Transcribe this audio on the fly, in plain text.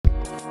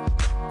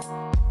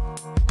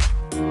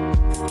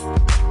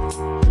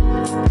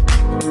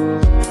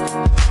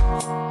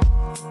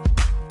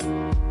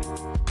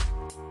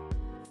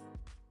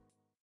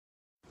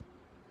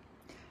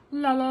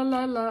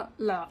la la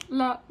la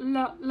la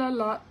la la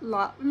la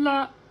la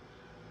la.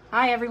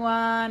 Hi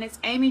everyone, it's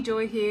Amy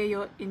Joy here,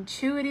 your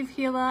intuitive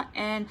healer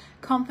and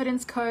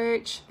confidence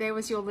coach. There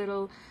was your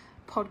little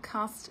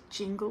podcast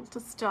jingle to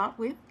start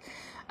with.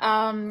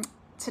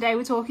 Today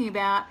we're talking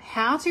about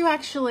how to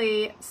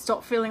actually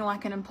stop feeling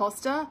like an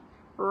imposter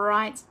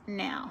right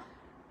now.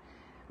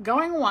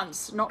 Going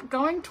once, not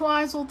going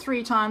twice or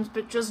three times,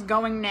 but just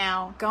going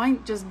now.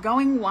 Just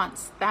going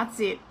once. That's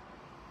it.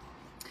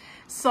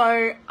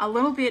 So a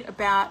little bit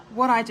about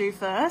what I do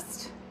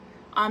first.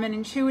 I'm an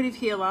intuitive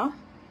healer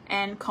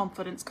and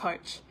confidence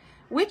coach,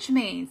 which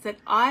means that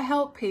I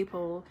help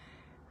people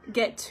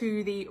get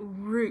to the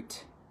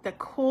root, the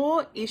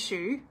core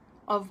issue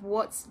of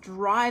what's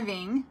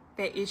driving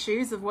their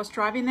issues, of what's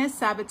driving their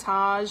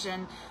sabotage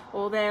and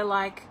all their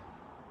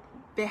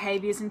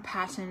behaviors and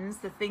patterns,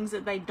 the things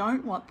that they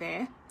don't want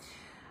there.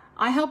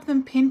 I help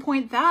them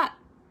pinpoint that,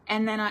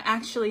 and then I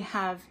actually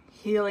have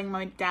healing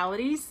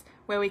modalities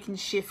where we can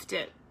shift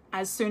it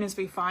as soon as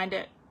we find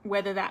it,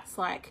 whether that's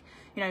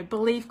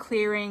belief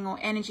clearing or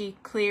energy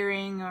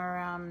clearing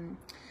or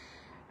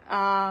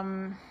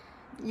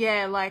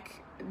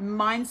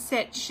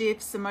mindset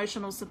shifts,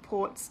 emotional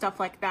support, stuff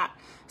like that.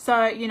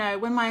 So,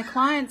 when my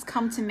clients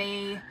come to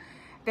me,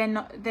 they've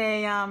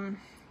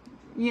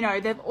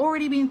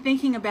already been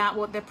thinking about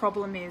what their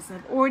problem is.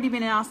 They've already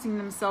been asking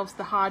themselves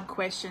the hard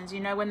questions.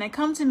 When they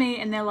come to me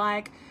and they're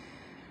like,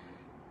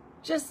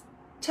 just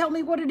tell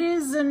me what it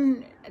is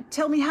and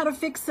tell me how to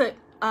fix it.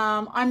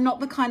 I'm not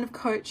the kind of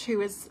coach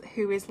who is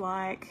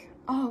like,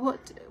 oh,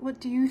 what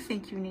do you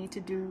think you need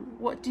to do?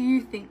 What do you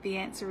think the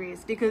answer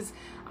is? Because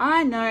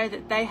I know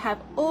that they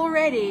have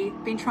already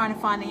been trying to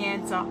find the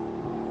answer.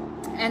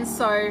 And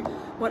so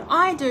what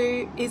I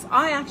do is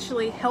I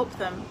actually help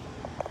them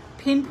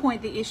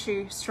pinpoint the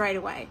issue straight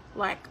away.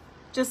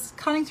 Just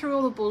cutting through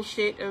all the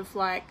bullshit of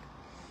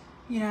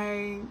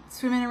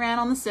swimming around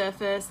on the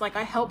surface.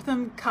 I help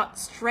them cut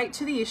straight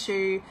to the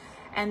issue,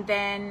 and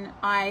then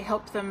I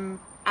help them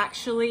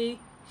actually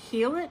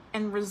heal it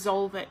and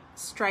resolve it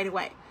straight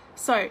away.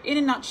 So in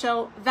a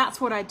nutshell, that's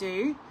what I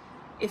do.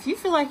 If you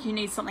feel like you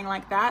need something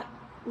like that,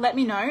 let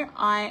me know.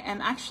 I am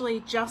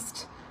actually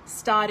just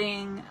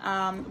starting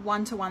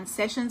one-to-one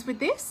sessions with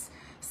this.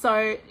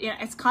 So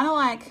it's kind of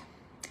like,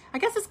 I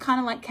guess it's kind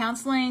of like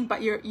counseling,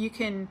 but you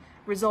can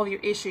resolve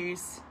your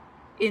issues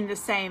in the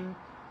same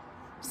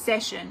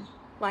session.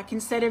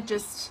 Instead of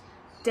just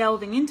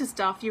delving into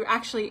stuff, you're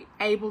actually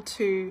able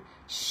to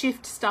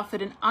shift stuff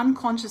at an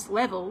unconscious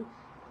level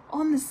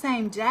on the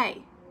same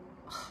day.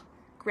 Ugh,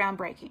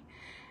 groundbreaking.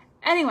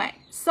 Anyway,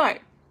 so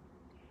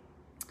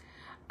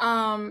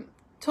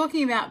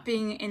talking about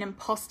being an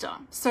imposter.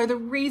 So the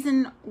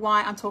reason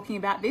why I'm talking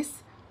about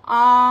this,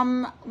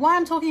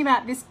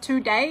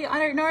 today, I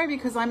don't know,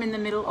 because I'm in the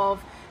middle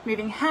of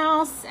moving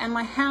house, and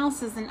my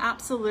house is an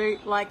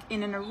absolute,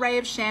 in an array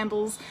of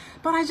shambles,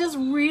 but I just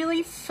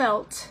really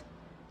felt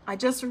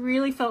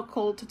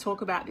called to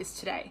talk about this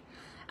today.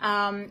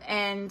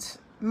 And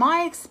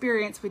my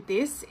experience with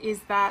this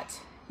is that,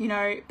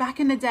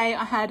 back in the day,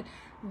 I had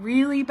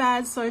really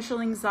bad social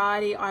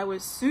anxiety. I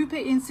was super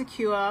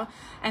insecure.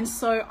 And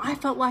so I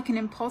felt like an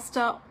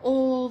imposter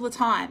all the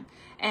time.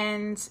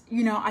 And,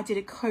 I did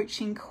a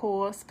coaching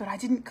course, but I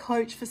didn't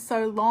coach for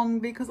so long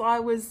because I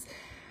was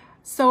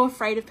so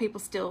afraid of people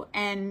still.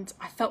 And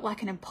I felt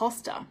like an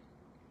imposter.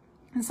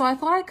 And so I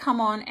thought I'd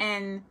come on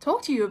and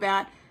talk to you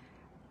about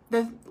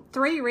the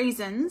three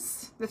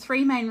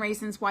main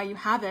reasons why you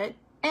have it,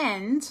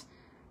 and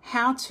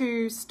how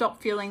to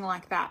stop feeling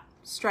like that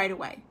straight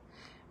away.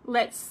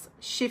 Let's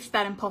shift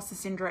that imposter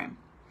syndrome.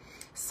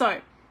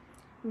 So,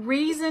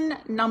 reason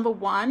number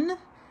one,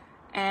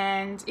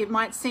 and it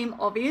might seem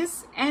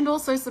obvious and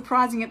also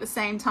surprising at the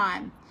same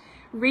time.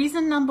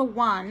 Reason number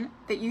one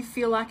that you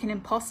feel like an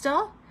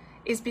imposter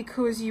is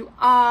because you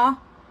are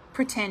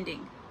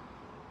pretending.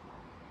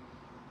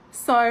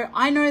 So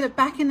I know that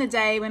back in the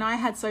day when I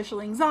had social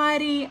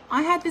anxiety,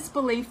 I had this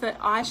belief that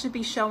I should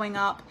be showing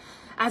up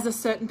as a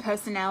certain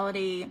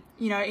personality.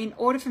 In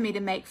order for me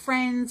to make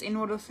friends, in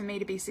order for me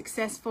to be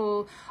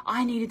successful,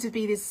 I needed to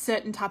be this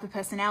certain type of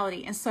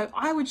personality. And so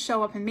I would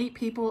show up and meet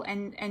people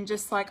and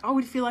just I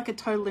would feel like a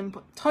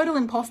total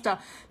imposter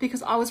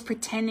because I was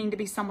pretending to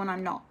be someone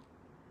I'm not.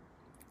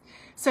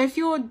 So if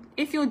you're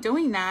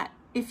doing that,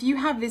 if you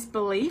have this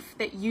belief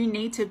that you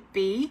need to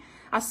be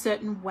a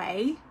certain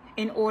way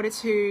in order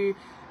to,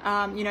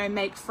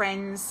 make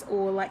friends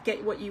or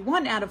get what you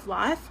want out of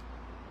life,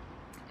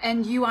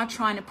 and you are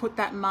trying to put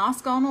that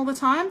mask on all the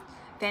time,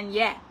 then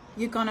yeah,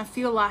 you're gonna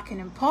feel like an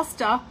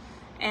imposter.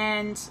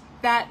 And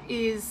that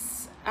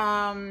is,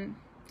 obviously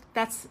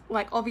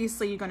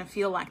you're gonna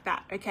feel like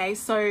that, okay?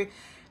 So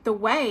the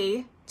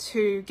way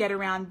to get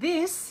around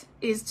this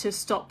is to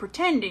stop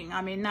pretending.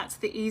 I mean, that's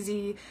the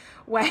easy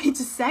way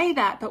to say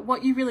that, but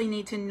what you really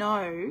need to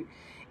know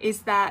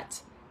is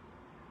that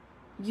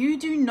you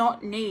do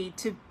not need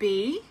to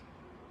be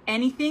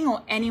anything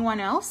or anyone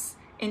else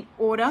in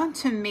order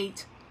to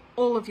meet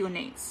all of your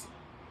needs.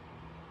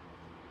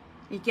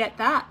 You get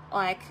that?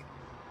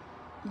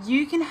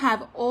 you can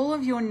have all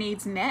of your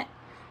needs met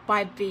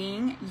by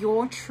being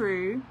your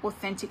true,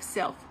 authentic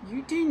self.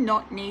 You do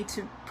not need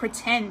to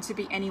pretend to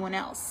be anyone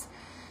else.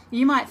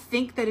 You might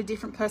think that a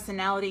different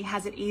personality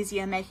has it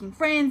easier making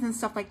friends and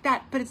stuff like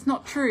that, but it's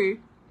not true.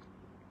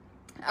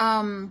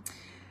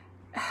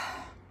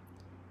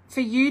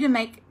 For you to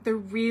make the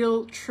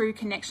real, true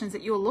connections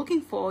that you're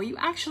looking for, you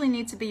actually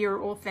need to be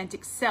your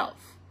authentic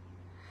self.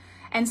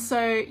 And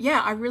so,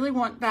 yeah, I really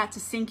want that to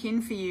sink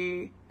in for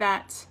you,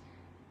 that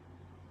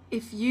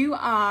if you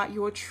are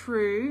your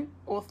true,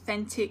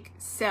 authentic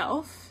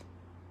self,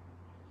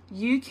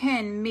 you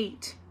can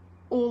meet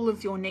all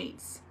of your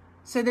needs.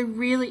 So there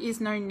really is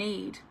no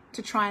need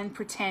to try and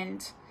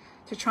pretend,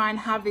 to try and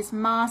have this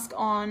mask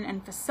on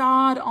and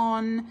facade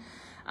on,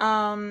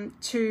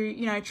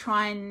 to,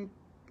 try and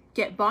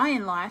get by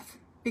in life,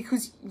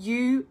 because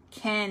you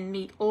can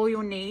meet all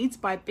your needs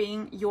by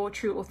being your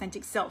true,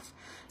 authentic self.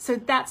 So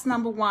that's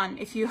number one.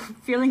 If you're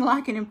feeling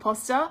like an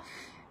imposter,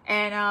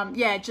 and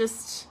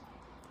just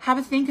have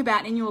a think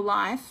about in your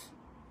life,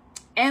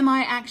 am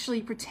I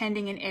actually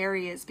pretending in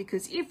areas?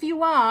 Because if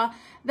you are,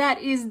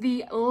 that is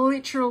the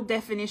literal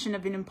definition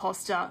of an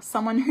imposter,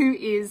 someone who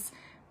is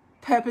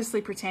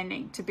purposely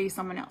pretending to be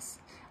someone else.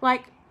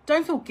 Like,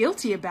 don't feel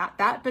guilty about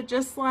that, but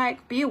just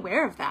like be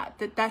aware of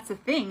that that's a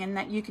thing and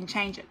that you can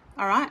change it.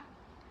 All right.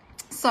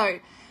 So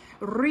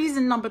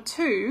reason number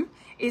 2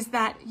 is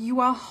that you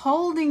are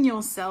holding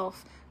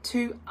yourself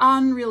to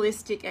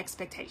unrealistic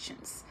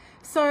expectations.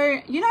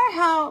 So you know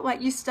how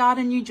like you start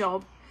a new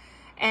job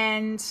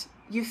and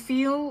you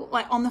feel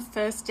like on the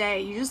first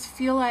day, you just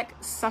feel like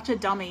such a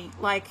dummy.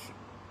 Like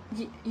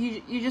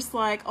you just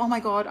like, oh my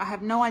God, I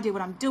have no idea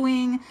what I'm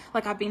doing.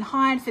 Like I've been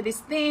hired for this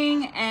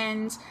thing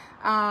and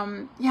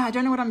I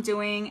don't know what I'm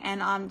doing.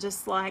 And I'm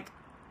just like,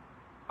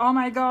 oh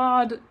my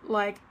God,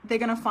 like they're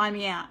going to find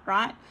me out,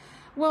 right?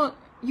 Well,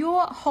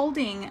 you're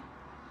holding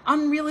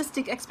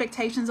unrealistic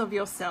expectations of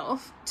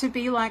yourself to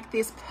be like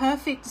this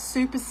perfect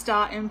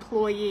superstar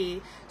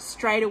employee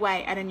straight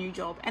away at a new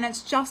job. And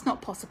it's just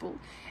not possible.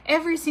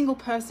 Every single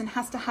person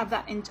has to have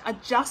that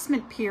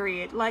adjustment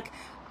period. Like,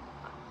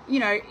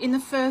 in the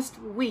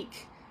first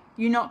week,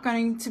 you're not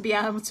going to be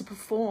able to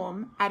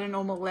perform at a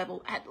normal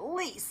level, at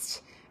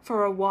least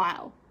for a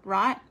while,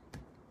 right?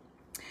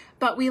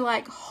 But we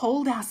like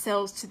hold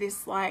ourselves to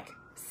this like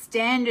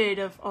standard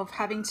of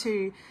having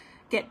to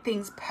get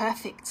things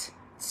perfect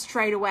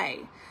straight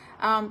away.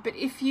 But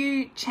if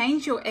you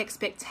change your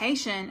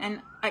expectation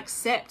and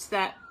accept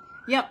that,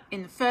 yep,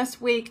 in the first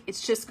week,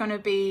 it's just going to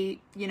be,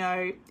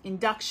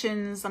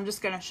 inductions, I'm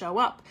just going to show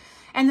up.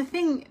 And the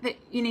thing that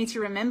you need to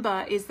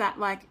remember is that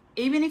like,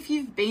 even if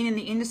you've been in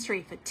the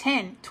industry for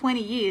 10,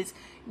 20 years,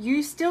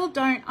 you still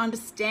don't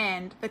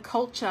understand the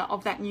culture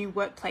of that new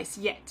workplace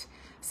yet.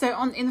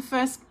 So in the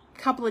first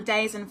couple of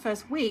days and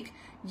first week,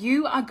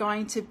 you are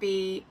going to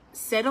be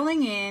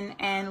settling in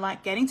and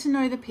like getting to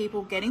know the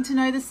people, getting to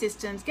know the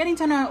systems, getting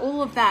to know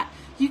all of that.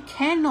 You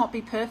cannot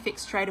be perfect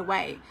straight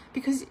away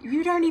because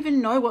you don't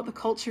even know what the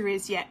culture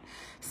is yet.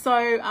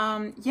 So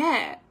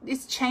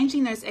it's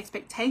changing those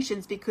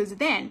expectations, because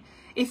then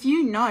if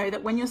you know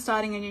that when you're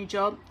starting a new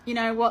job, you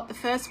know what, the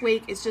first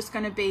week is just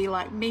going to be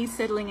like me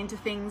settling into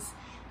things,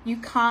 you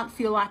can't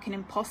feel like an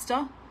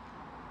imposter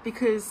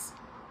because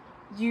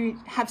you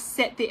have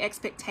set the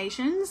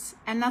expectations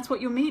and that's what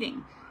you're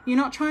meeting. You're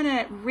not trying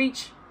to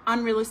reach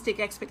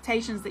unrealistic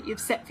expectations that you've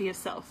set for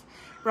yourself,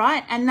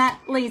 right? And that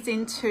leads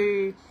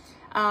into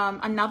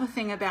another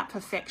thing about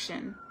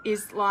perfection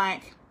is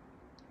like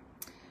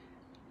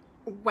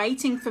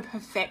waiting for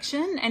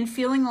perfection and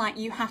feeling like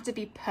you have to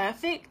be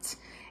perfect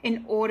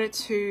in order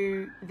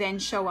to then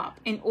show up,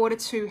 in order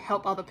to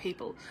help other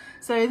people.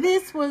 So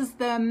this was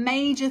the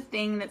major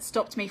thing that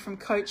stopped me from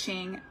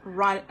coaching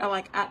right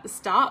like at the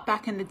start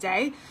back in the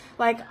day.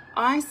 Like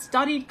I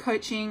studied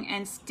coaching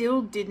and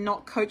still did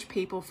not coach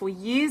people for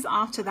years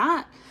after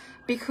that,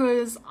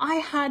 because I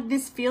had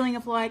this feeling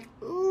of like,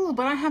 ooh,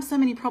 but I have so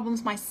many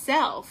problems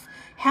myself.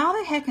 How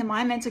the heck am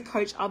I meant to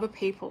coach other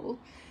people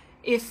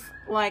if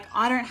like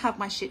I don't have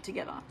my shit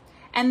together?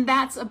 And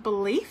that's a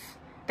belief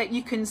that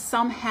you can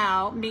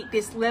somehow meet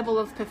this level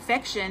of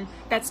perfection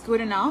that's good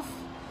enough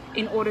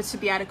in order to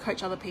be able to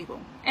coach other people.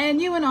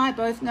 And you and I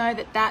both know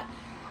that that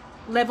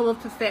level of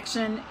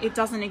perfection, it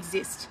doesn't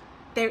exist.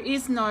 There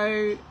is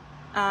no,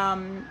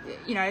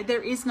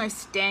 there is no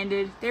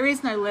standard, there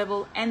is no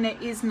level, and there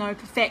is no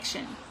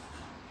perfection.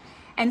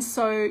 And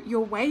so you're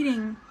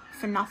waiting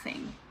for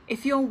nothing.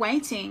 If you're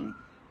waiting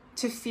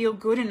to feel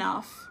good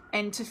enough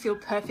and to feel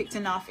perfect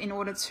enough in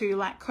order to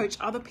like coach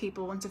other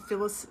people and to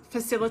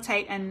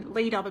facilitate and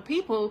lead other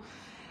people,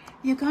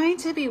 you're going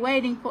to be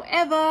waiting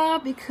forever,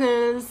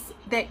 because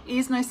there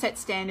is no set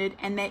standard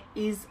and there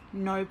is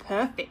no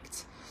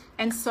perfect.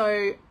 And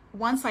so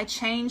once I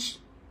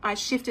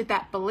shifted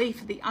that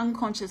belief at the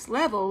unconscious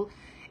level,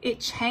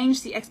 it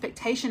changed the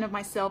expectation of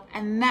myself.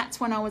 And that's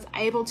when I was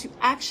able to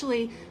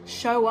actually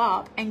show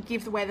up and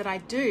give the way that I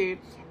do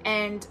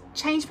and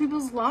change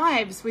people's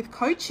lives with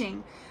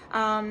coaching.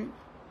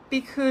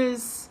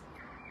 Because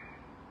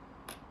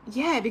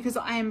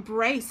I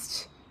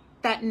embraced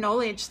that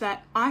knowledge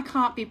that I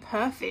can't be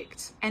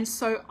perfect. And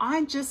so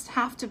I just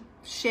have to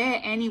share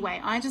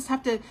anyway. I just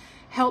have to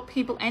help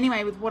people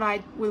anyway with what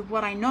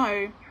I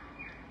know,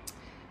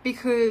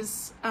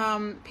 because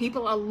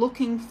people are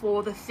looking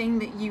for the thing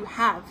that you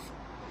have.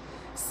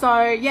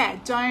 So yeah,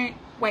 don't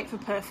wait for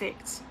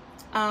perfect.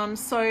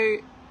 So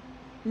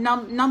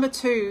number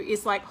 2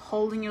 is like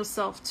holding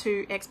yourself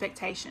to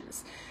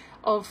expectations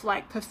of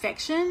like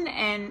perfection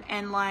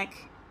and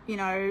like, you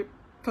know,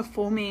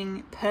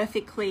 performing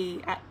perfectly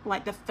at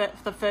like the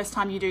first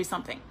time you do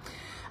something.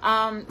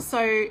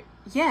 So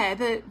yeah,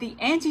 the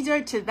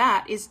antidote to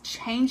that is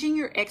changing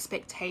your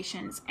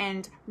expectations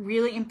and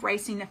really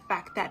embracing the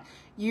fact that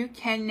you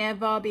can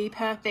never be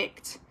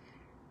perfect.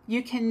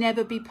 You can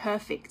never be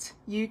perfect.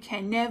 You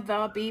can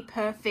never be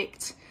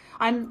perfect.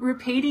 I'm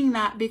repeating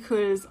that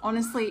because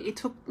honestly, it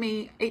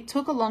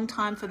took a long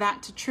time for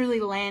that to truly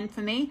land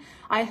for me.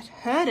 I had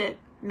heard it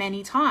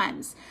many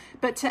times,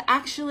 but to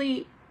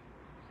actually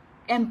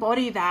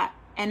embody that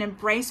and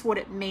embrace what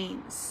it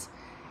means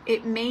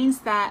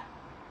that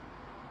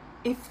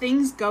if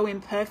things go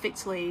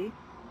imperfectly,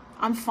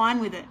 I'm fine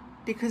with it,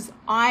 because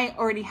I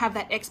already have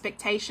that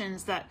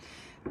expectations that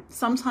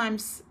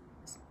sometimes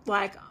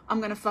like I'm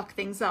going to fuck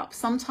things up.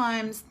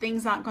 Sometimes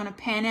things aren't going to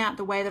pan out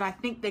the way that I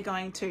think they're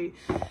going to,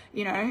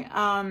 you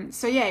know.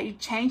 So yeah, you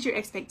change your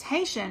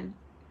expectation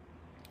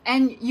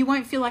and you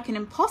won't feel like an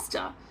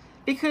imposter,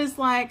 because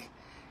like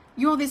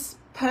you're this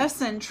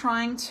person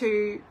trying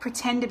to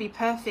pretend to be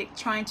perfect,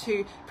 trying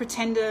to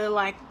pretend to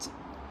like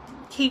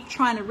keep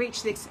trying to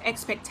reach this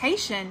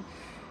expectation.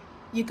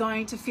 You're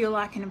going to feel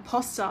like an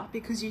imposter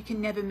because you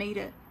can never meet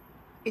it.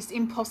 It's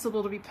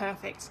impossible to be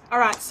perfect. All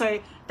right,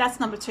 so that's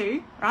number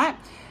 2, right?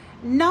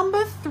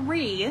 Number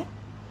 3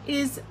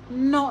 is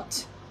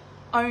not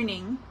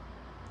owning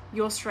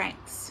your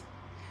strengths.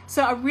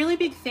 So a really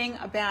big thing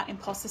about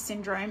imposter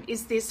syndrome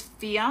is this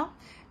fear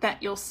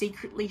that you're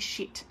secretly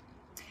shit.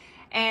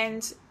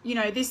 And, you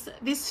know,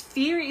 this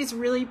fear is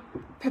really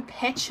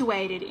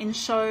perpetuated in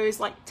shows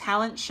like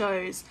talent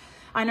shows.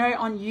 I know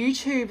on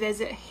YouTube,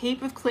 there's a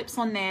heap of clips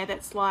on there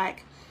that's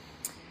like,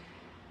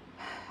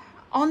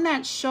 on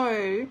that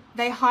show,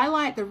 they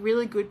highlight the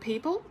really good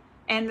people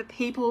and the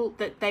people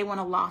that they want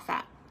to laugh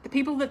at, the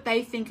people that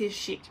they think is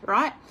shit,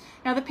 right?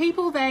 Now, the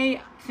people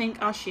they think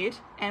are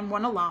shit and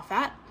want to laugh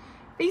at,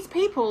 these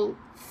people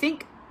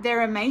think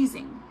they're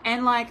amazing.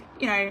 And like,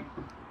 you know,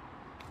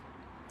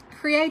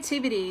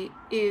 creativity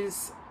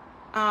is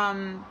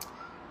owned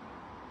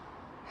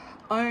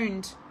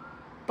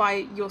by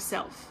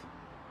yourself,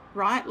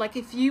 right? Like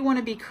if you want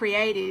to be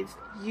creative,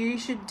 you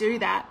should do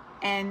that,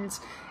 and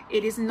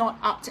it is not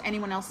up to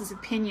anyone else's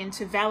opinion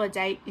to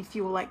validate if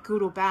you're like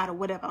good or bad or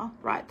whatever,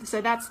 right?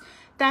 So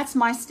that's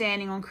my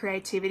standing on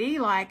creativity,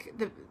 like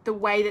the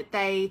way that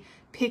they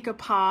pick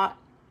apart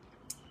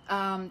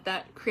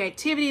that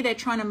creativity. They're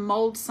trying to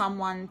mold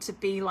someone to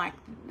be like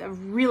a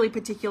really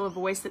particular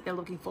voice that they're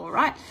looking for,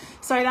 right?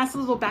 So that's a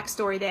little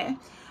backstory there.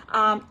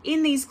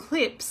 In these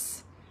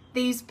clips,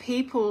 these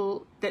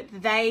people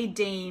that they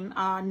deem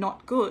are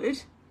not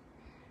good,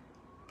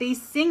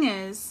 these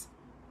singers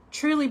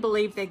truly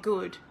believe they're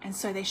good, and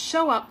so they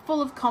show up full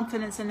of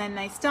confidence, and then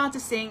they start to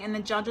sing, and the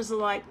judges are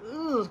like,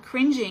 ugh,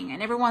 cringing,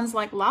 and everyone's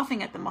like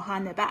laughing at them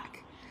behind their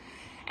back.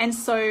 And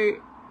so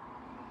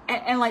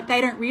and like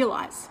they don't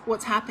realize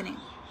what's happening.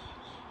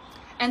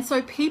 And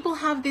so people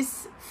have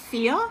this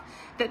fear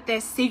that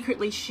they're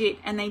secretly shit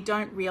and they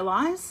don't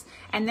realize,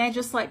 and they're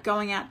just like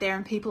going out there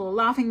and people are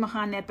laughing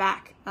behind their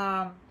back.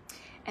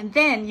 And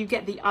then you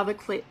get the other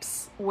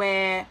clips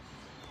where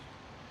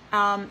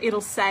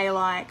it'll say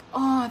like,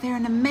 oh, they're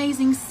an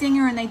amazing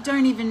singer and they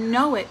don't even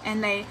know it.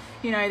 And they,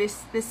 you know,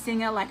 this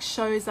singer like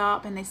shows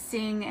up and they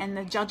sing and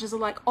the judges are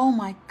like, oh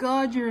my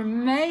God, you're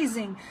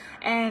amazing.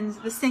 And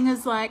the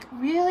singer's like,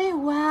 really?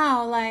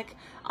 Wow. Like,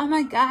 oh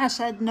my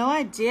gosh, I had no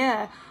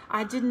idea.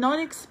 I did not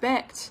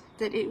expect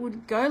that it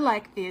would go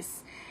like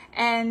this.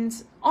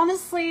 And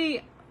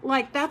honestly,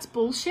 like that's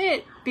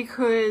bullshit,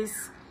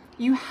 because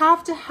you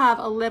have to have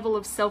a level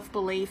of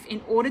self-belief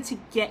in order to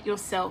get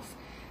yourself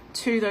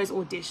to those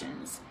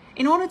auditions,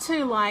 in order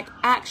to like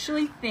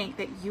actually think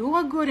that you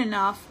are good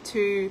enough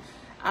to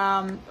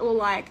or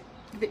like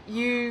that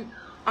you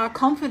are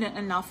confident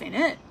enough in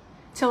it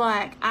to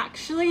like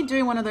actually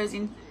do one of those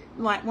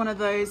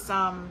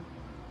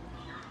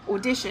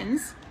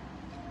auditions.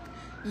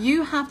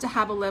 You have to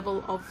have a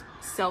level of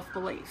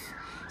self-belief.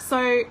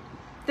 So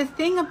the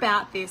thing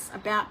about this,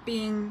 about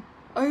being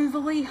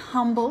overly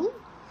humble,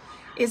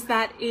 is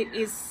that it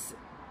is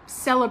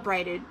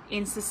celebrated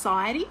in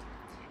society.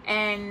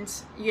 And,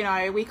 you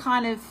know, we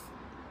kind of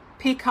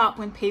pick up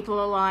when people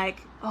are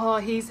like, oh,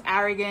 he's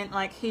arrogant,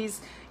 like he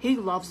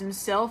loves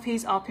himself,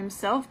 he's up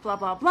himself, blah,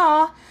 blah,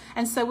 blah.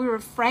 And so we're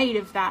afraid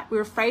of that.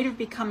 We're afraid of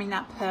becoming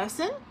that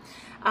person.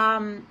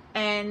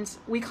 And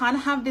we kind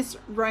of have this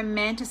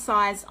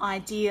romanticized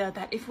idea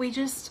that if we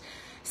just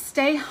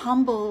stay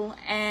humble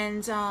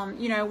and,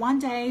 you know, one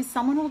day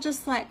someone will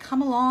just like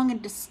come along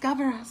and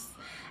discover us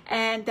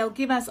and they'll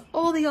give us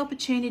all the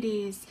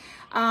opportunities.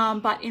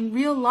 But in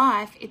real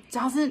life, it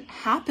doesn't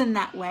happen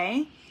that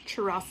way.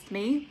 Trust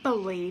me,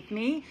 believe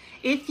me.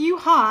 If you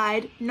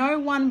hide, no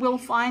one will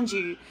find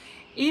you.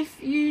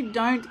 If you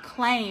don't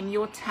claim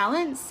your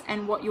talents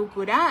and what you're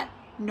good at,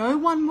 no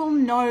one will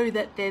know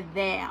that they're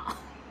there.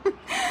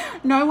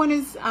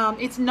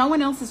 It's no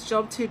one else's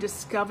job to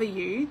discover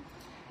you.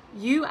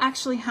 You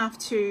actually have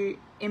to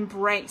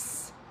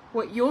embrace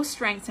what your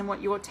strengths and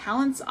what your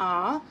talents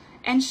are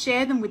and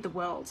share them with the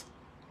world.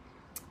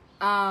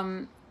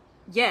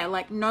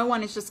 Like no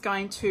one is just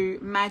going to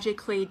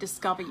magically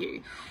discover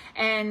you.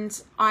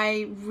 And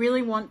I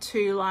really want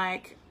to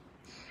like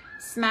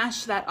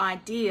smash that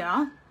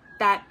idea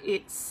that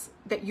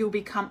you'll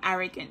become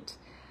arrogant.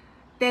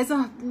 There's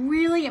a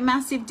really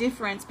massive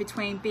difference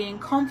between being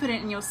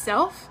confident in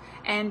yourself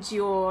and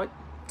your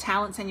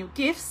talents and your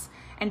gifts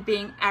and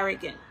being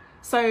arrogant.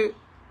 So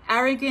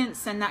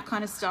arrogance and that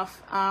kind of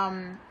stuff,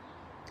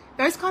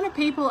 those kind of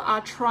people are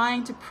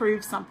trying to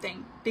prove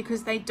something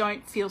because they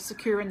don't feel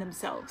secure in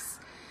themselves.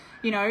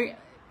 You know,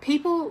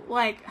 people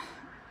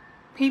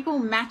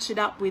match it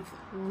up with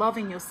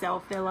loving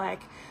yourself. They're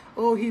like,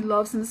 oh, he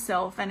loves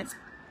himself, and it's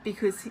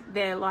because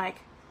they're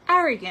like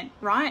arrogant,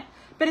 right?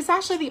 But it's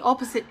actually the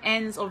opposite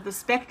ends of the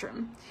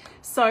spectrum.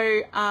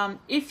 So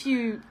if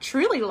you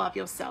truly love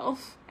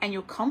yourself and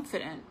you're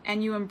confident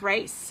and you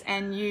embrace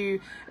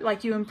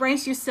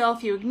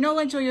yourself, you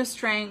acknowledge all your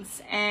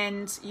strengths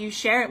and you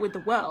share it with the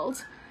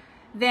world,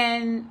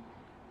 then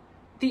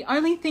the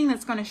only thing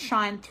that's going to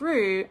shine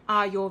through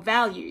are your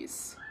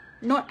values,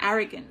 not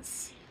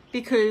arrogance.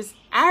 Because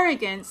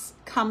arrogance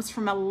comes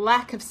from a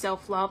lack of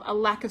self-love, a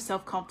lack of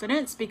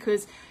self-confidence,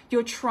 because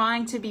you're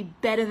trying to be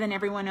better than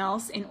everyone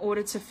else in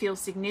order to feel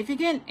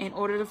significant, in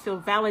order to feel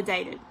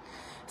validated.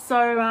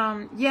 So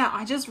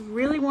I just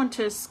really want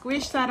to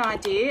squish that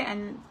idea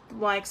and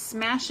like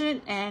smash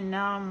it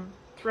and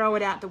throw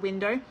it out the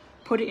window,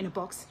 put it in a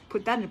box,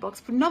 put that in a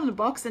box, put another in a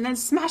box, and then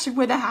smash it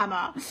with a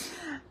hammer.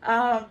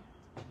 I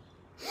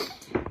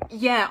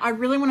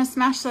really want to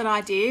smash that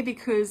idea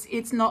because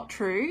it's not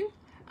true.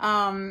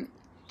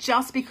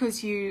 Just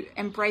because you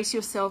embrace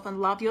yourself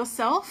and love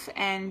yourself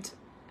and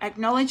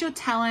acknowledge your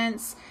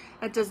talents,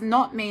 it does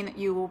not mean that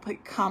you will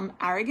become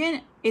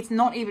arrogant. It's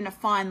not even a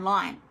fine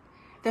line.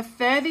 The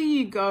further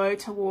you go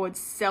towards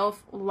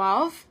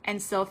self-love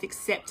and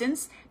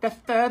self-acceptance, the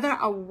further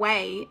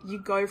away you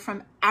go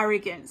from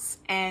arrogance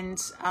and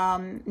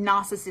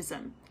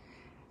narcissism.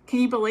 Can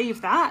you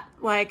believe that?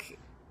 Like,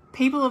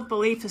 people have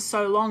believed for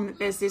so long that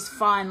there's this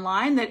fine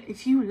line that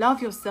if you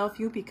love yourself,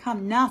 you'll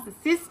become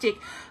narcissistic.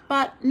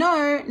 But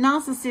no,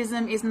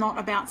 narcissism is not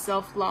about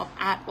self-love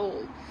at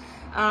all.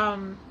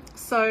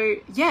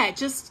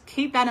 Just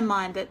keep that in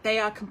mind, that they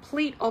are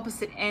complete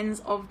opposite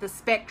ends of the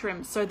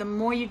spectrum. So the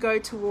more you go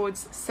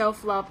towards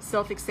self-love,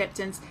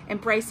 self-acceptance,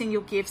 embracing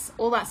your gifts,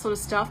 all that sort of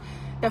stuff,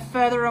 the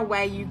further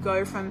away you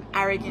go from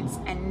arrogance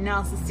and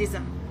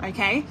narcissism,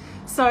 okay?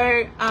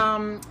 So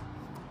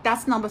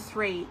that's number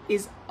 3,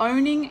 is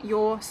owning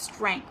your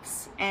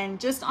strengths and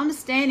just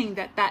understanding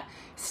that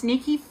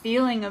sneaky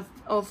feeling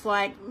of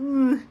like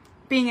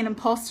being an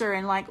imposter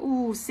and like,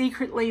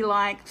 secretly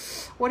like,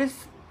 what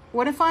if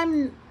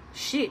I'm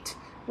shit?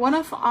 What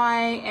if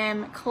I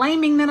am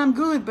claiming that I'm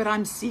good, but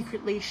I'm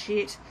secretly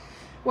shit?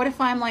 What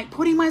if I'm like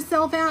putting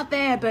myself out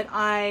there, but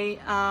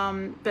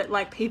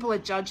like people are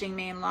judging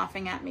me and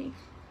laughing at me?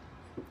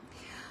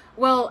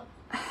 Well,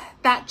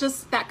 that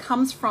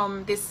comes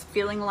from this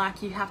feeling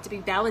like you have to be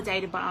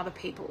validated by other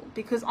people,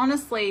 because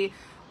honestly,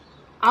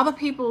 other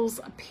people's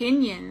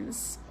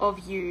opinions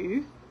of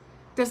you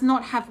does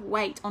not have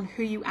weight on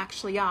who you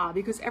actually are,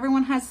 because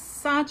everyone has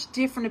such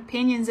different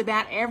opinions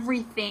about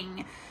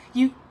everything.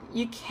 You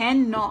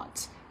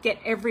cannot get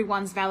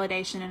everyone's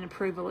validation and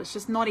approval. It's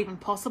just not even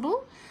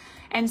possible.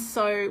 And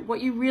so what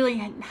you really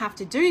have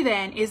to do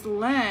then is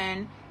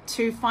learn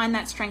to find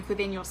that strength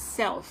within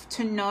yourself,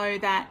 to know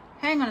that,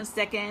 hang on a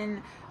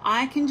second,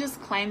 I can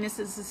just claim this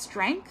as a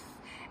strength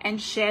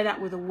and share that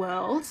with the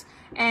world.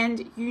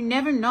 And you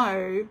never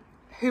know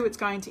who it's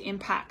going to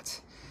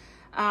impact.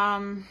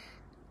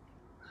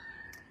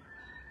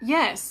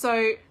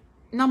 So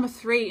number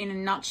 3 in a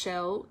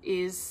nutshell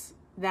is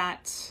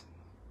that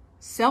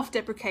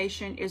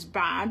self-deprecation is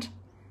bad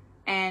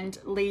and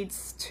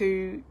leads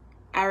to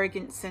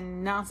arrogance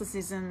and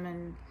narcissism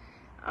and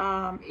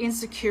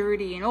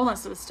insecurity and all that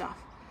sort of stuff.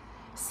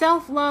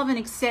 Self-love and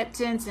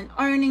acceptance and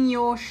owning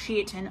your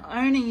shit and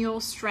owning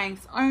your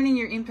strengths, owning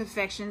your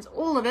imperfections,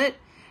 all of it,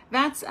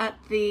 that's at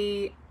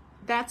the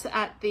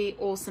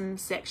awesome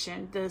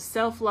section, the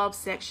self-love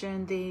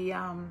section, the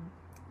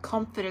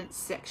confidence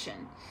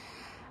section.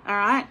 All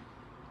right.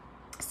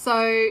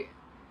 So,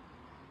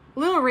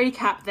 little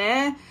recap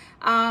there.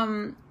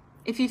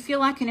 If you feel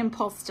like an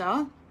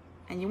imposter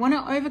and you want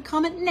to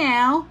overcome it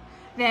now,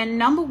 then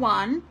number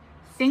 1,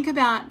 think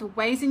about the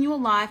ways in your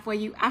life where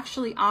you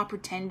actually are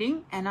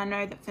pretending. And I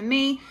know that for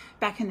me,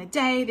 back in the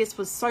day, this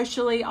was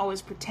socially, I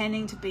was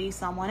pretending to be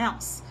someone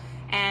else.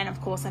 And of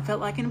course, I felt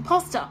like an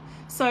imposter.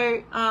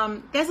 So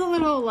there's a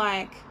little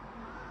like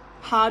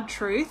hard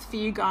truth for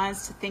you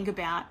guys to think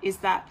about is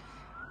that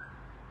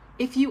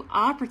if you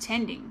are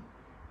pretending,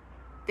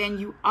 then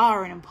you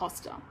are an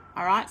imposter.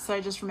 All right. So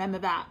just remember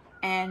that.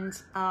 And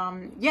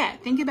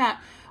think about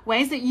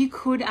ways that you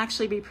could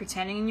actually be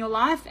pretending in your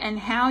life and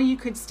how you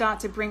could start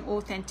to bring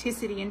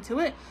authenticity into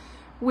it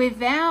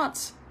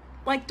without,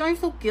 like, don't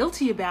feel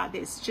guilty about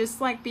this.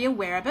 Just like be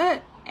aware of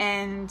it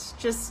and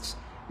just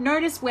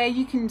notice where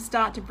you can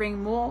start to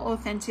bring more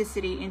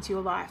authenticity into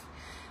your life.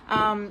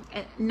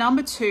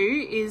 Number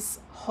 2 is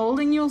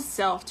holding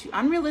yourself to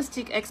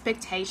unrealistic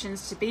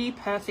expectations to be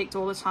perfect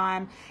all the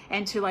time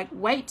and to like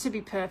wait to be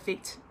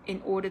perfect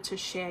in order to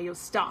share your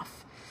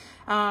stuff.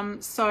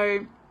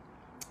 So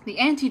the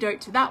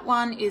antidote to that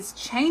one is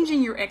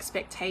changing your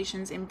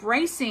expectations,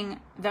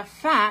 embracing the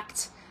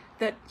fact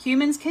that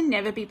humans can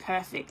never be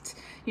perfect.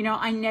 You know,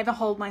 I never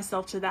hold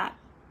myself to that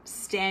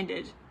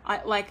standard.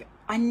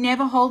 I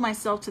never hold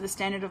myself to the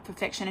standard of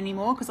perfection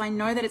anymore because I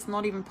know that it's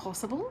not even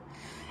possible.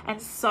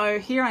 And so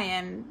here I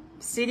am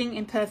sitting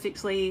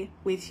imperfectly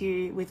with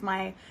you, with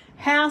my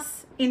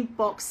house in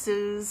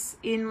boxes,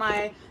 in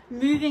my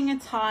moving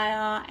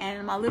attire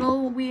and my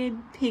little weird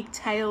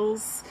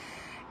pigtails,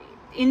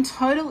 in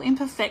total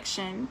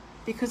imperfection,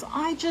 because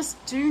I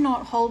just do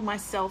not hold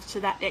myself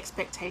to that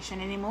expectation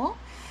anymore.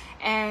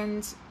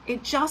 And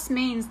it just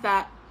means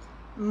that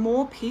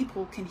more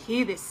people can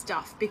hear this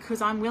stuff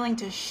because I'm willing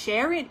to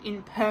share it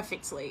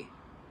imperfectly,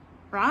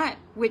 right?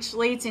 Which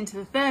leads into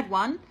the third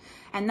one,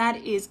 and that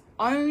is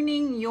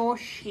owning your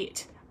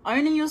shit,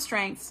 owning your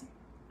strengths,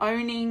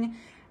 owning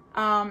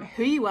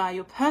who you are,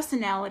 your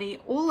personality,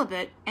 all of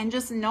it, and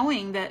just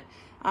knowing that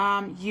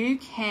you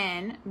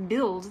can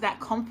build that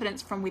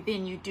confidence from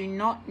within. You do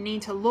not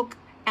need to look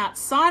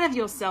outside of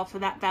yourself for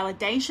that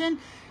validation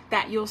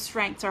that your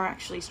strengths are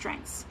actually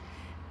strengths.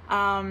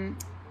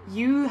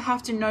 You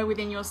have to know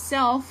within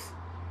yourself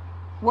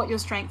what your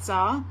strengths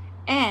are,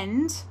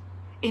 and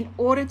in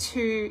order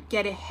to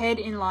get ahead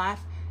in life,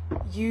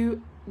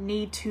 you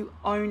need to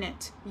own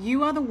it.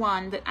 You are the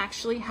one that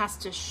actually has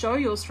to show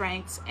your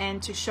strengths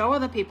and to show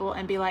other people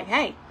and be like,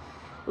 hey,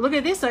 look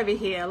at this over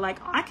here. Like,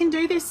 I can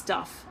do this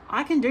stuff.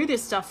 I can do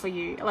this stuff for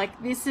you.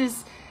 Like, this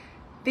is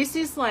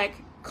like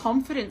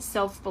confident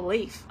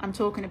self-belief I'm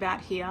talking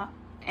about here.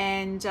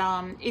 And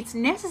it's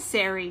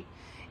necessary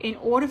in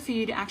order for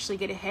you to actually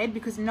get ahead,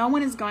 because no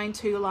one is going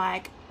to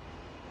like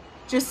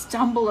just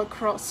stumble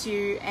across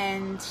you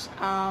and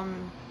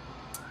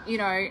you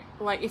know,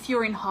 like if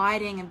you're in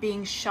hiding and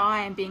being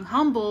shy and being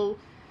humble,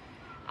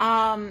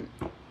 no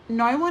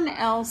one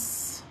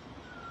else's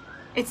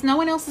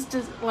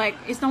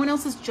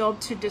job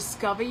to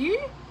discover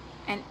you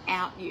and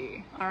out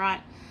you. All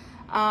right.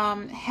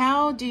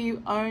 How do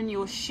you own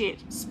your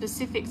shit?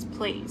 Specifics,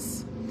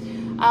 please.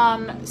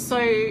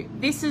 So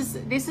this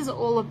is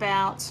all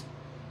about,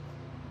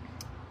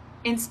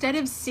 instead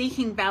of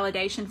seeking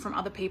validation from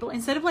other people,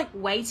 instead of like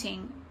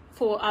waiting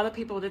for other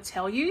people to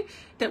tell you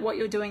that what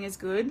you're doing is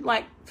good.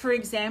 Like, for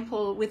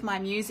example, with my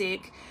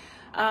music,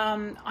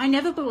 I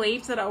never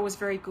believed that I was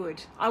very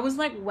good. I was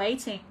like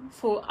waiting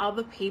for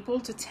other people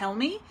to tell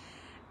me.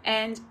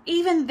 And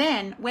even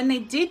then, when they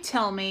did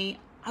tell me,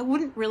 I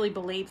wouldn't really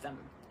believe them.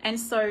 And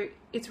so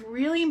it's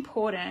really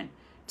important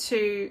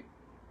to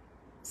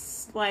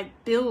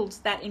like build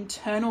that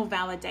internal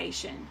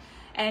validation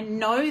and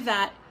know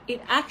that it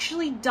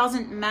actually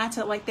doesn't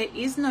matter. Like, there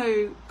is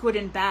no good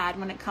and bad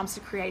when it comes to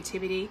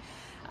creativity.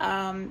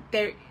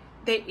 There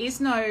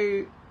is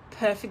no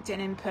perfect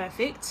and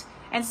imperfect.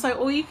 And so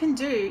all you can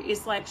do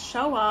is like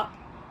show up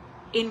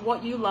in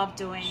what you love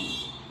doing,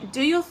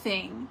 do your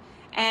thing.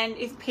 And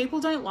if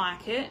people don't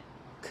like it,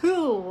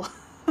 cool.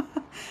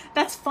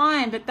 That's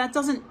fine. But that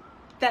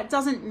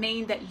doesn't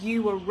mean that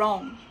you were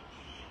wrong.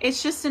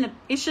 It's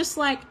just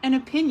like an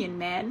opinion,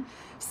 man.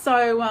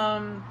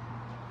 So,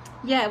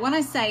 yeah, when I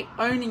say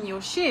owning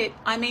your shit,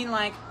 I mean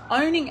like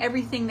owning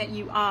everything that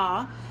you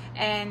are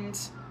and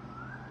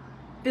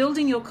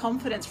building your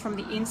confidence from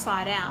the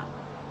inside out.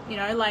 You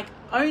know, like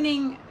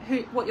owning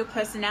what your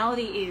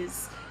personality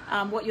is,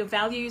 what your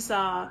values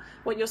are,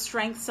 what your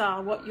strengths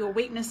are, what your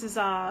weaknesses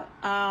are,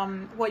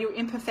 what your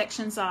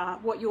imperfections are,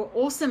 what you're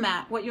awesome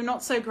at, what you're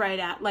not so great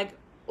at, like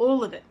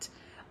all of it.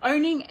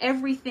 Owning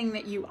everything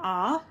that you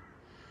are.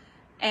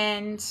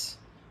 And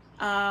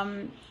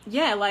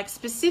yeah, like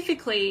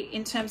specifically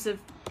in terms of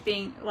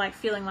being like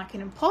feeling like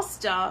an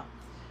imposter,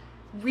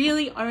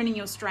 really owning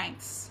your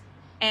strengths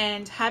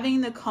and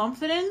having the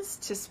confidence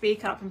to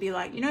speak up and be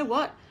like, you know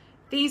what,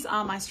 these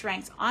are my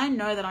strengths. I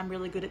know that I'm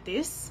really good at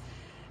this.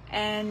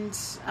 And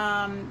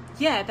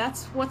yeah,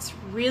 that's what's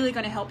really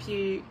going to help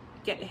you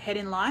get ahead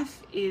in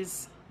life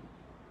is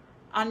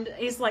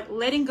like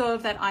letting go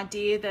of that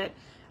idea that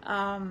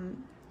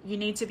you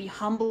need to be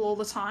humble all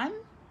the time.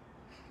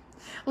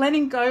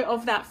 Letting go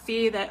of that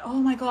fear that, oh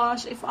my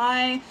gosh, if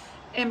I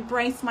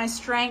embrace my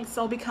strengths,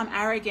 I'll become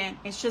arrogant.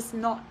 It's just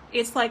not,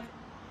 it's like,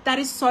 that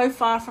is so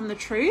far from the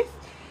truth.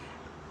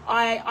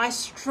 I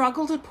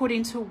struggle to put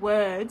into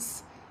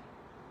words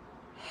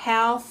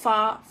how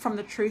far from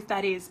the truth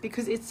that is,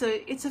 because it's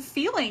a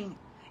feeling,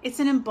 it's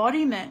an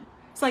embodiment.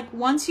 It's like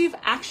once you've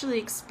actually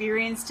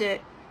experienced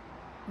it,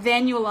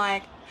 then you're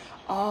like,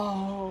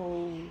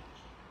 oh,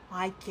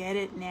 I get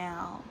it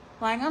now.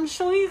 Like, I'm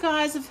sure you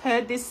guys have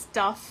heard this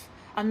stuff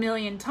a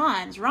million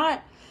times,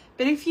 right?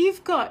 But if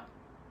you've got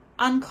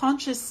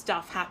unconscious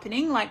stuff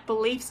happening, like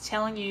beliefs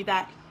telling you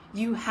that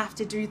you have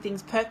to do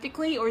things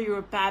perfectly or you're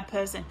a bad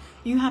person,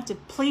 you have to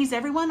please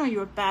everyone or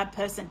you're a bad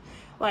person,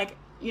 like,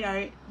 you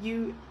know,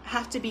 you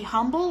have to be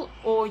humble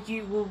or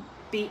you will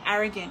be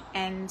arrogant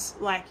and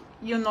like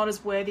you're not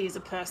as worthy as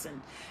a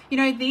person. You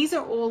know, these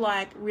are all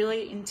like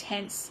really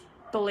intense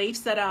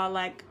beliefs that are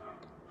like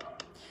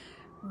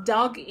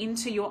dug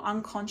into your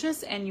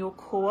unconscious and your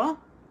core,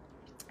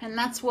 and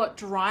that's what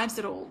drives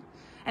it all.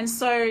 And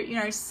so, you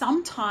know,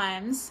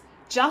 sometimes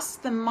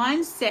just the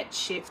mindset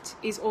shift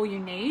is all you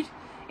need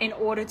in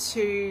order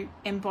to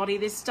embody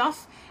this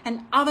stuff,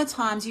 and other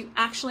times you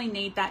actually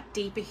need that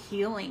deeper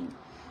healing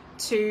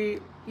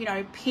to, you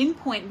know,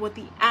 pinpoint what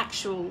the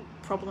actual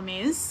problem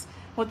is,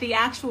 what the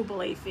actual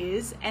belief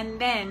is, and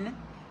then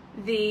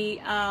the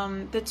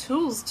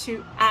tools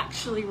to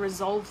actually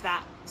resolve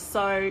that.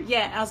 So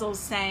yeah, as I was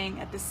saying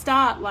at the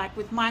start, like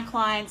with my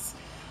clients,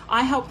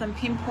 I help them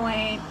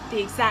pinpoint the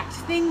exact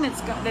thing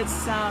that's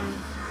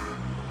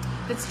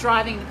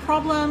driving the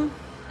problem,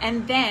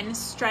 and then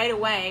straight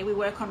away we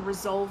work on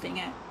resolving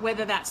it,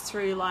 whether that's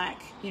through like,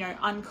 you know,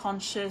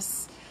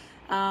 unconscious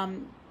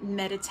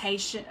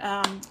meditation,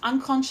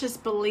 unconscious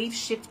belief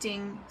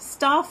shifting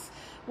stuff,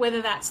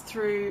 whether that's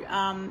through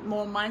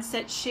more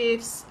mindset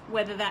shifts,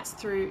 whether that's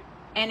through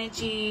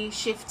energy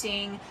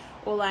shifting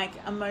or like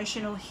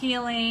emotional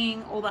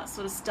healing, all that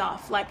sort of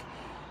stuff. Like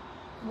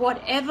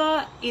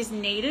whatever is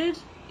needed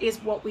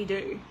is what we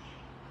do.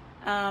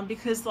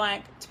 Because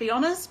like, to be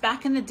honest,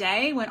 back in the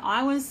day when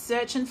I was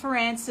searching for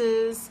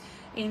answers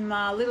in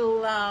my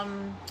little,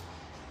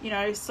 you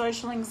know,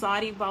 social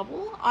anxiety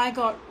bubble, I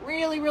got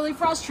really, really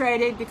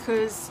frustrated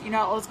because, you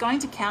know, I was going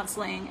to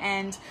counseling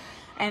and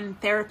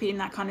therapy and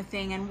that kind of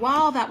thing. And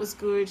while that was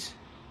good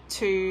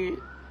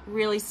to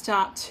really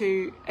start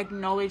to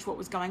acknowledge what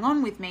was going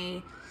on with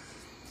me,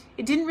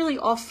 it didn't really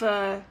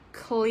offer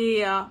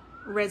clear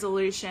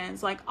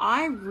resolutions. Like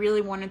I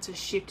really wanted to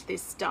shift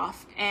this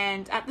stuff,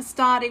 and at the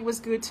start it was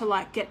good to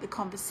like get the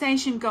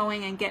conversation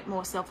going and get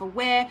more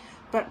self-aware,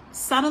 but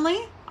suddenly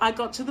I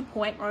got to the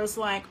point where I was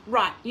like,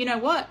 right, you know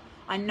what,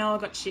 I know I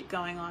got shit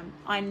going on,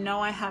 I know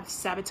I have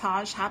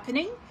sabotage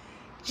happening,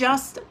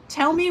 just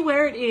tell me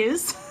where it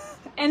is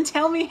and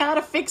tell me how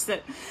to fix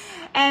it.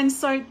 And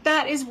so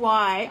that is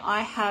why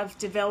I have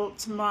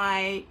developed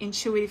my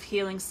intuitive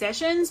healing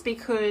sessions,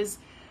 because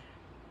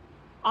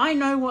I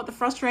know what the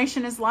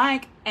frustration is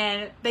like,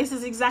 and this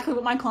is exactly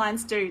what my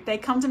clients do. They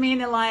come to me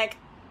and they're like,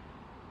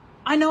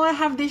 I know I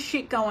have this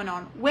shit going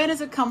on. Where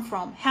does it come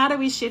from? How do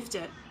we shift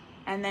it?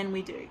 And then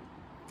we do.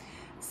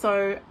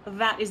 So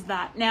that is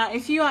that. Now,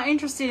 if you are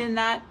interested in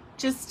that,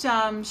 just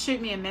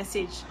shoot me a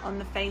message on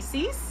the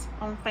Faces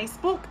on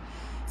Facebook.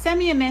 Send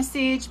me a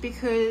message,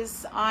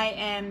 because I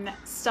am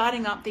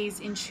starting up these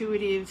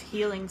intuitive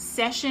healing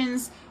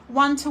sessions,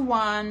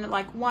 one-to-one,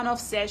 like one-off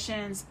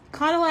sessions,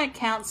 kind of like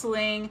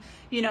counseling.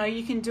 You know,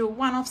 you can do a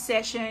one-off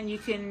session,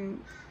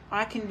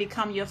 I can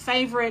become your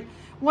favorite,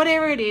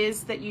 whatever it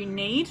is that you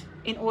need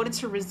in order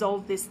to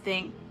resolve this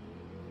thing.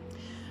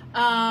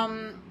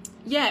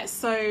 Yeah,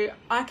 so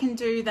I can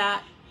do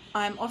that.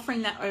 I'm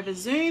offering that over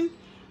Zoom.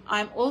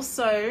 I'm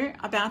also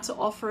about to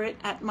offer it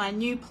at my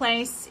new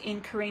place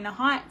in Carina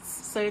Heights.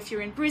 So if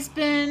you're in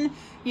Brisbane,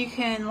 you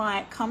can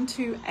like come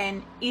to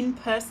an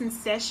in-person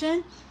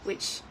session,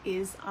 which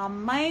is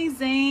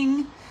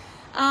amazing.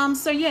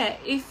 So yeah,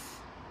 if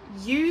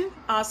you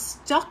are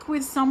stuck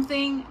with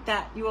something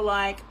that you're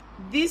like,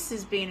 this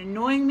has been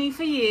annoying me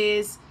for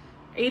years,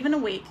 even a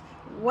week,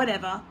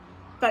 whatever,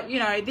 but you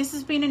know, this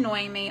has been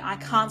annoying me, I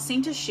can't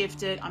seem to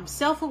shift it, I'm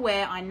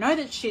self-aware, I know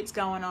that shit's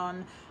going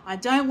on, I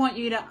don't want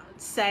you to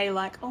say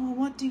like, oh,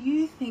 what do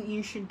you think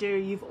you should do?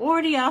 You've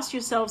already asked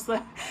yourself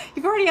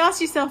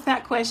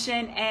that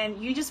question,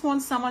 and you just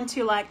want someone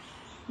to like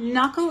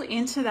knuckle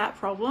into that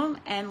problem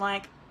and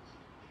like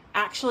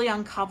actually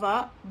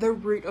uncover the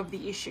root of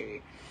the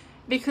issue.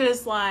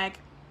 Because like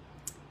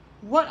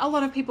what a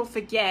lot of people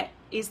forget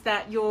is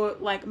that your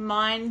like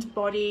mind,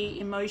 body,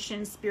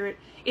 emotion, spirit,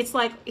 it's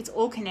like it's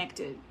all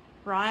connected,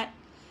 right?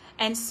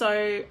 And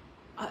so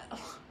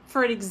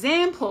for an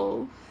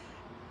example,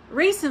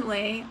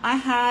 recently I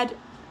had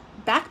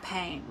back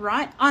pain,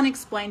 right?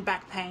 Unexplained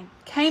back pain.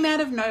 Came out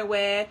of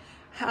nowhere.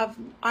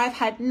 I've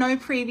had no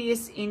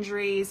previous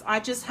injuries. I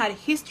just had a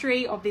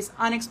history of this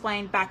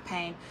unexplained back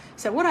pain.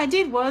 So what I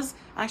did was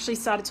I actually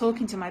started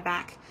talking to my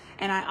back,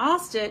 and I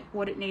asked it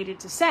what it needed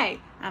to say,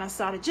 and I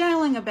started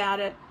journaling about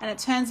it, and it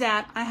turns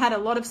out I had a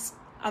lot of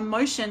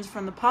emotions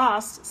from the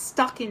past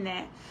stuck in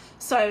there.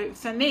 So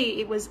for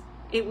me, it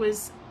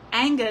was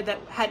anger that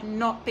had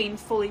not been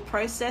fully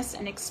processed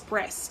and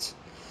expressed.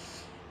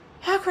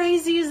 How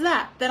crazy is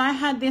that? That I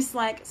had this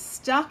like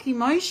stuck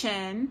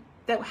emotion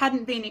that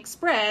hadn't been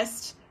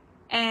expressed,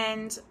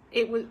 and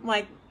it was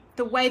like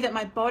the way that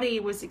my body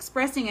was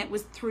expressing it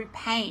was through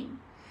pain.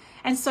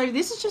 And so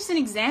this is just an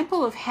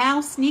example of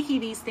how sneaky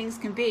these things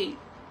can be.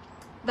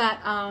 That,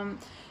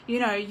 you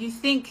know, you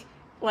think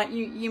like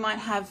you might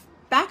have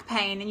back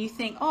pain and you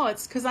think, oh,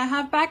 it's because I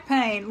have back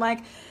pain. Like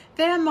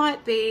there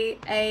might be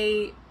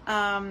a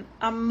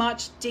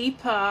much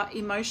deeper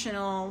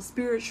emotional,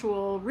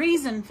 spiritual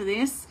reason for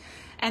this.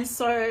 And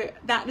so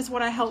that is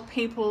what I help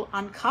people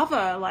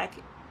uncover. Like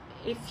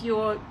if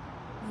you're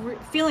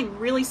feeling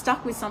really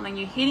stuck with something,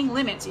 you're hitting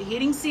limits, you're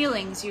hitting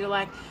ceilings,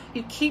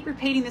 you keep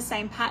repeating the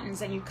same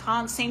patterns and you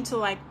can't seem to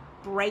like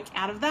break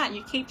out of that.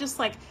 You keep just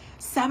like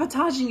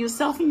sabotaging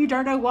yourself and you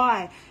don't know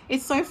why.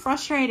 It's so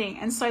frustrating.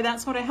 And so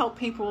that's what I help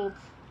people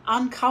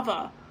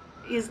uncover,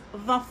 is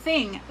the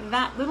thing,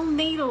 that little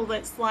needle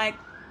that's like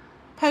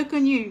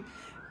poking you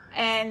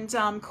and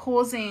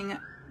causing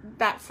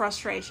that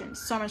frustration,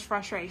 so much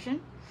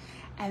frustration.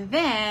 And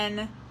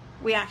then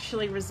we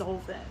actually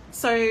resolve it.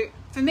 So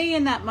for me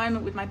in that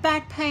moment with my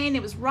back pain,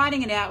 it was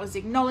writing it out, it was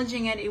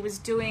acknowledging it, it was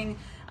doing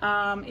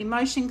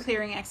emotion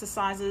clearing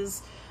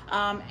exercises,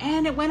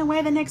 and it went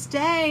away the next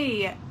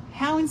day.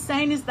 How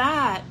insane is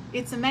that?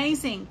 It's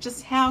amazing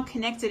just how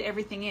connected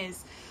everything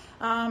is.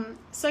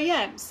 So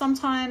yeah,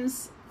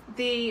 sometimes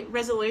the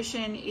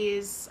resolution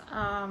is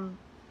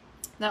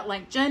that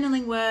like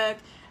journaling work,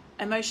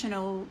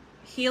 emotional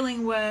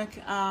healing work,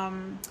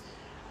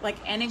 like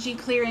energy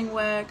clearing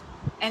work.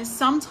 And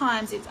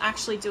sometimes it's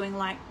actually doing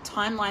like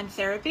timeline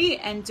therapy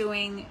and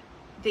doing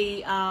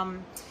the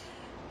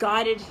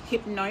guided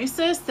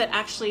hypnosis that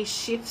actually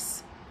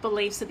shifts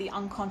beliefs at the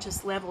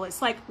unconscious level.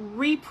 It's like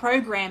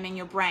reprogramming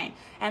your brain.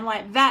 And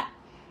like that,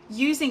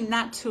 using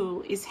that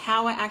tool is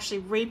how I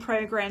actually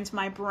reprogrammed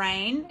my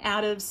brain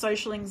out of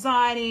social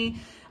anxiety.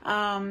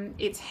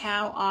 It's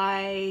how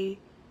I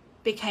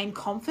became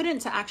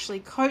confident to actually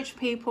coach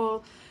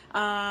people.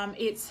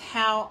 It's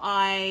how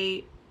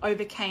I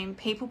overcame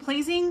people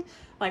pleasing,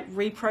 like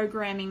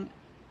reprogramming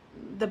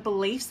the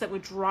beliefs that were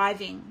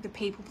driving the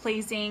people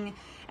pleasing.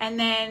 And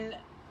then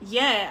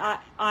yeah,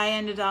 I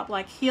ended up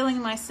like healing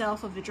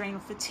myself of adrenal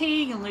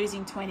fatigue and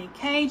losing 20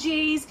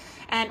 kgs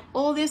and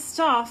all this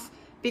stuff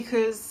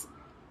because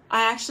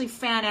I actually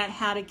found out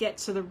how to get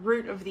to the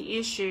root of the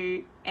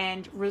issue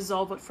and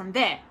resolve it from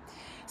there.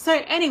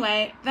 So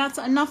anyway, that's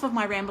enough of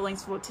my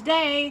ramblings for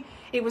today.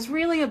 It was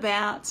really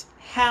about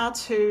how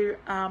to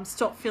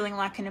stop feeling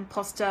like an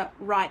imposter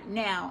right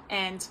now.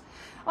 And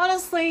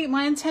honestly,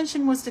 my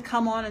intention was to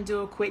come on and do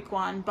a quick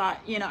one, but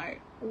you know,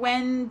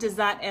 when does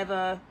that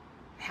ever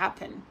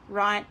happen,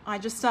 right? I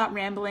just start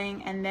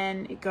rambling and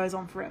then it goes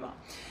on forever.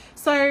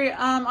 So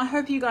I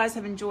hope you guys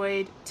have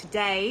enjoyed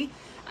today.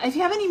 If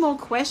you have any more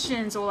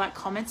questions or like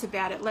comments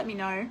about it, let me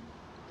know.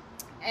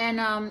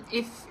 And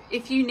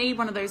if you need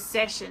one of those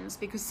sessions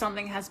because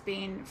something has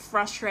been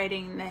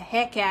frustrating the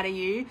heck out of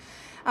you,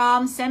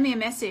 send me a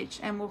message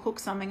and we'll hook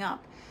something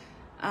up.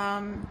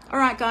 All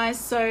right, guys.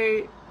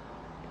 So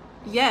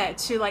yeah,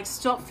 to like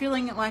stop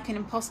feeling like an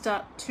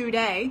imposter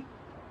today,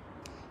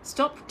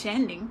 stop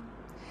pretending.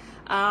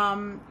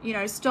 You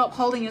know, stop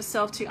holding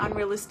yourself to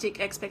unrealistic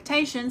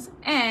expectations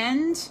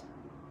and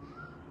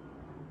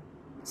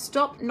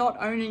stop not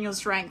owning your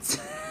strengths.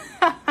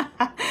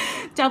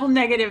 Double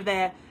negative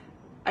there.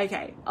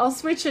 Okay, I'll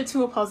switch it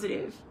to a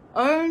positive.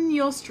 Own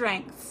your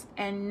strengths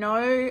and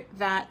know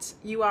that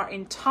you are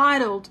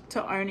entitled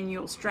to owning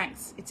your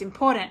strengths. It's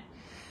important.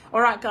 All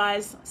right,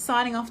 guys,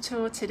 signing off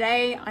to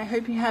today. I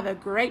hope you have a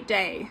great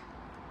day.